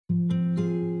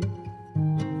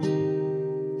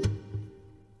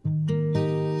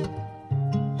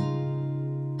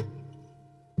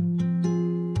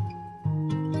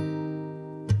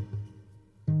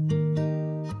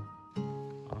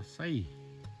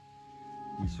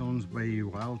Hier is ons by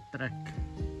Wildtrek.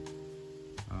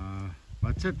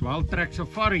 Wat's dit? Wildtrek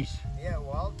Safaris? Ja,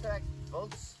 Wildtrek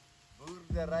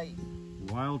Wildsboerdery.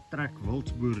 Wildtrek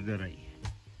Wildsboerdery.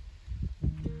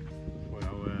 For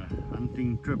our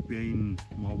hunting trip here in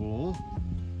Marble Hall.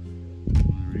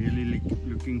 I'm really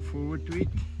looking forward to it.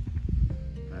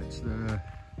 That's the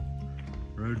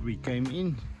road we came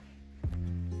in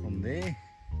from there.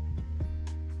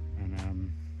 And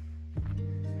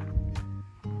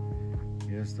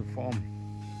here's the farm.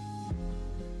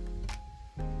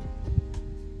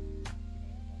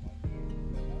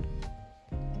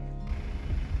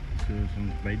 So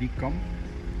ons by die kamp,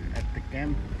 at the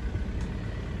camp.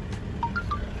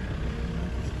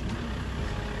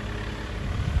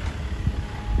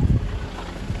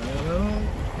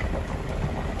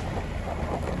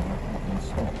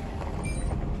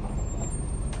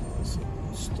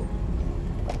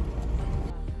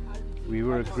 We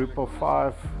were a group of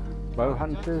 5 bow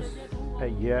hunters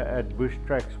here at Bush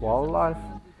Tracks Wildlife.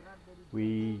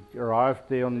 We arrived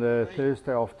there on the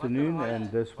Thursday afternoon,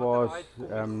 and this was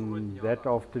that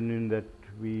afternoon that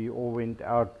we all went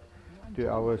out to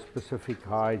our specific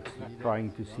hides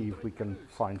trying to see if we can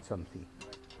find something.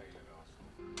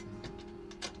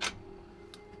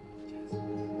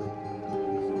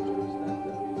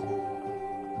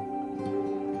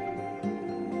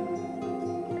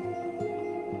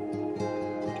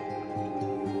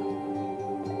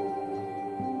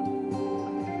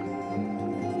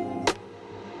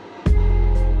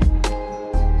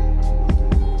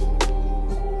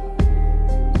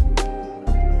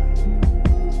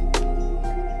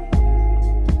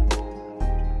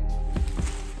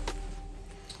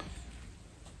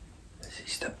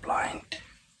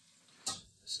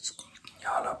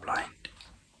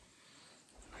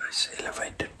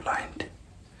 Elevated blind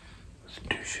with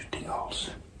 2 shooting holes,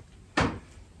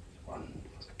 one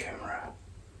for the camera,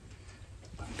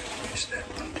 I'm going to use that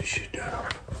one to shoot out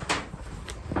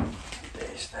of.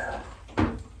 There's the,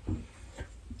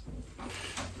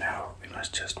 now we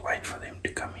must just wait for them to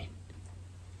come in.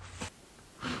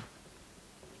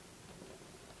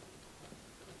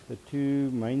 The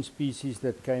 2 main species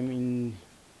that came in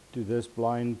to this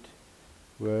blind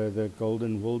were the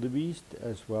golden wildebeest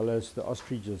as well as the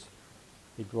ostriches.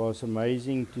 It was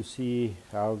amazing to see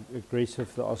how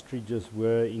aggressive the ostriches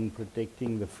were in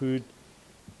protecting the food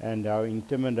and how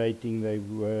intimidating they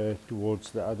were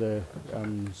towards the other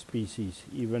species,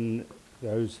 even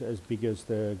those as big as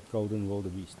the golden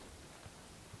wildebeest.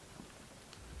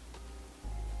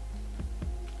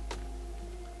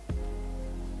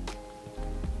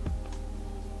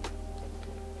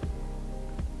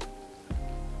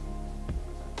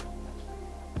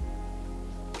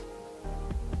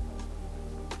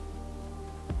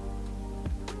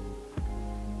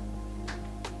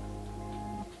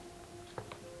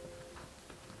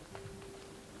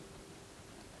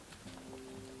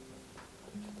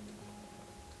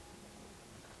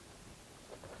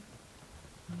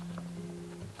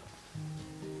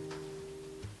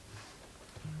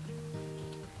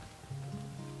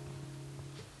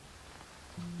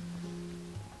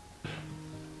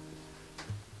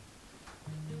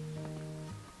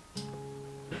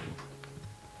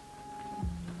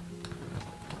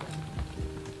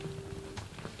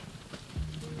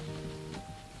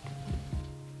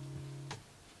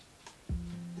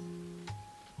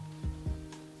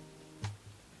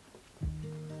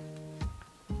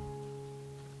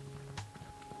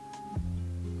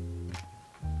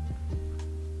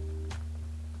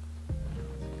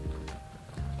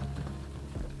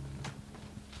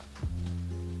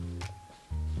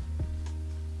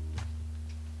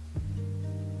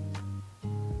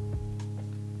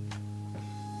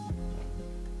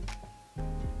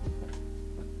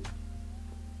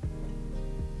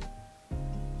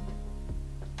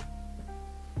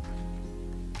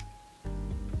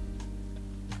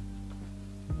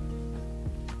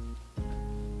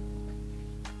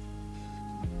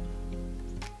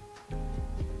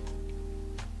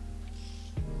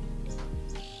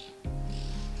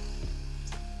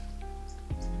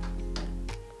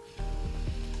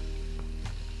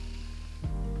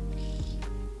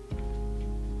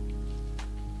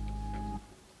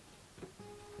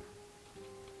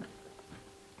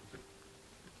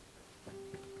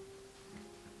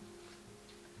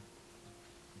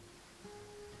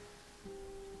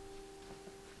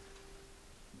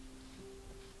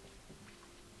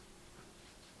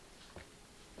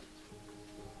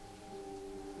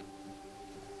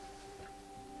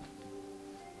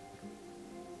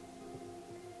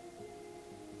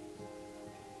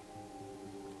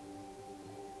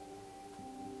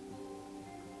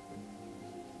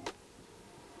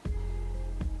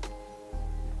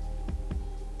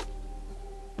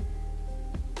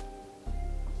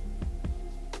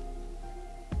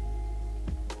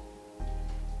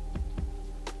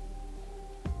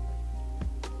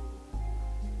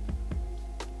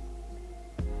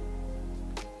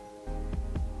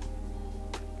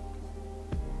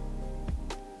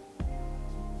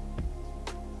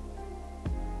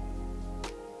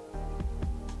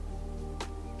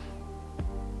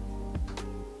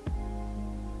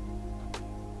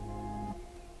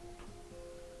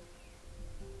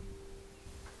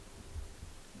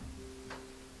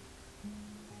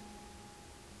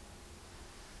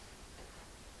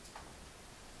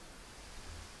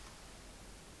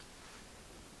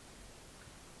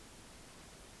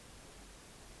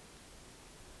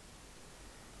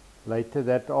 Later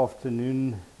that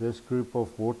afternoon, this group of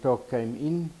warthog came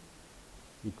in.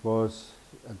 It was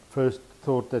at first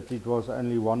thought that it was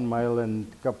only one male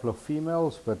and a couple of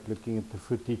females, but looking at the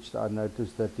footage I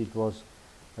noticed that it was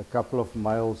a couple of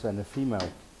males and a female.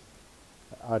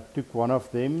 I took one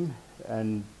of them,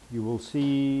 and you will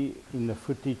see in the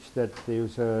footage that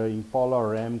there's an impala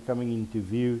ram coming into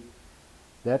view.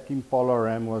 That impala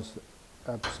ram was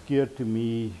obscured to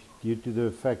me due to the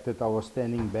fact that I was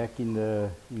standing back in the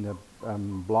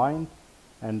blind,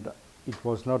 and it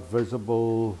was not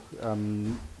visible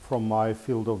from my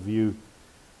field of view.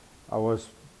 I was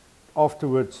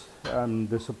afterwards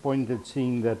disappointed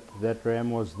seeing that that ram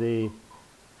was there,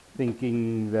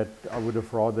 thinking that I would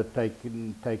have rather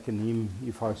taken him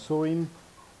if I saw him.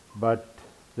 But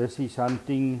this is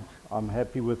hunting. I'm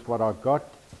happy with what I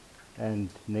got, and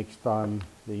next time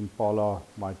the impala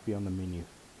might be on the menu.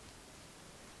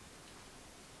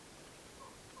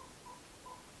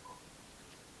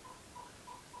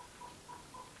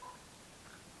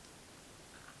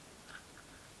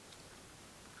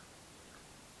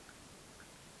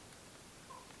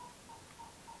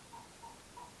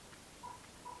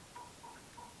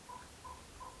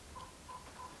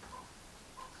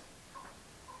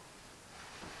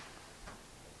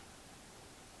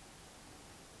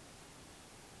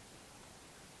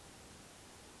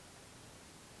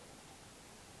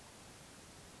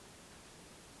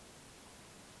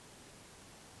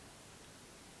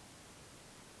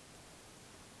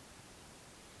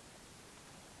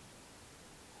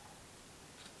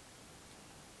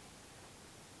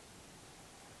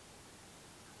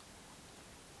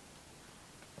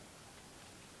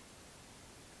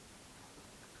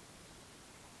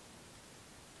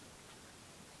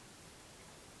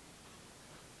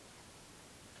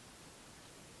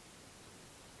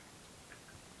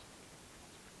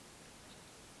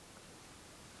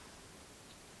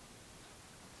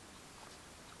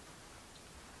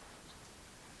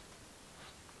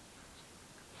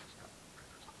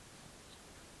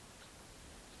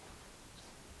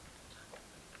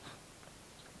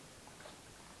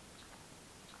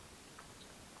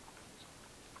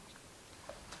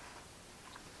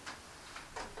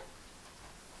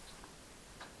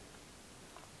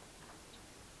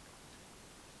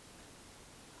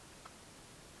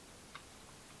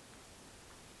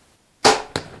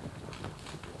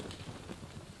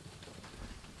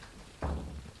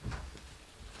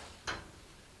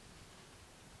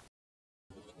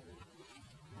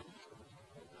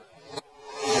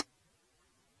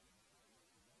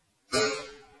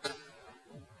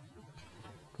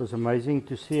 It was amazing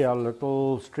to see how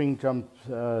little string jump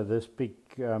this pig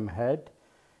had.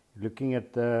 Looking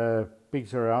at the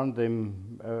pigs around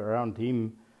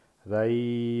him,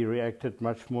 they reacted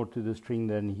much more to the string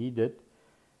than he did,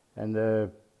 and the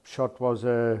shot was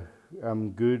a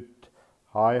good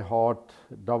high heart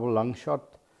double lung shot.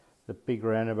 The pig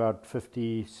ran about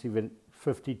 50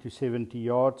 to 70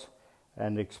 yards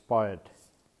and expired.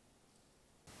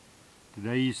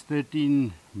 Today is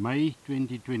 13 May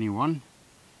 2021.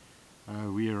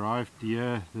 We arrived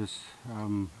here this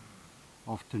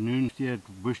afternoon here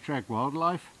at Bush Track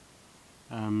Wildlife.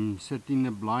 Sit in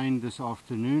the blind this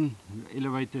afternoon,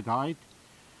 elevated height.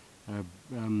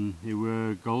 There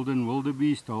were golden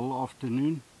wildebeest the whole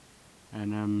afternoon,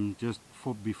 and just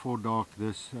before dark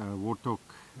this warthog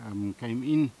came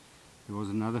in. There was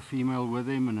another female with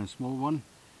him and a small one.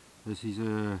 This is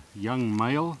a young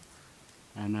male,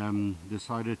 and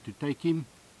decided to take him,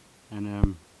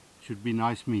 and should be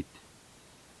nice meat.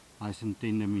 Nice and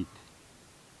tender meat.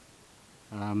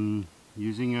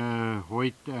 Using a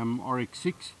Hoyt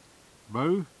RX6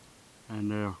 bow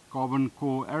and a carbon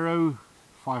core arrow,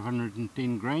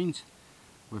 510 grains,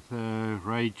 with a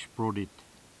Rage broadhead.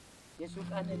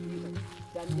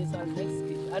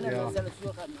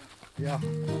 Ja.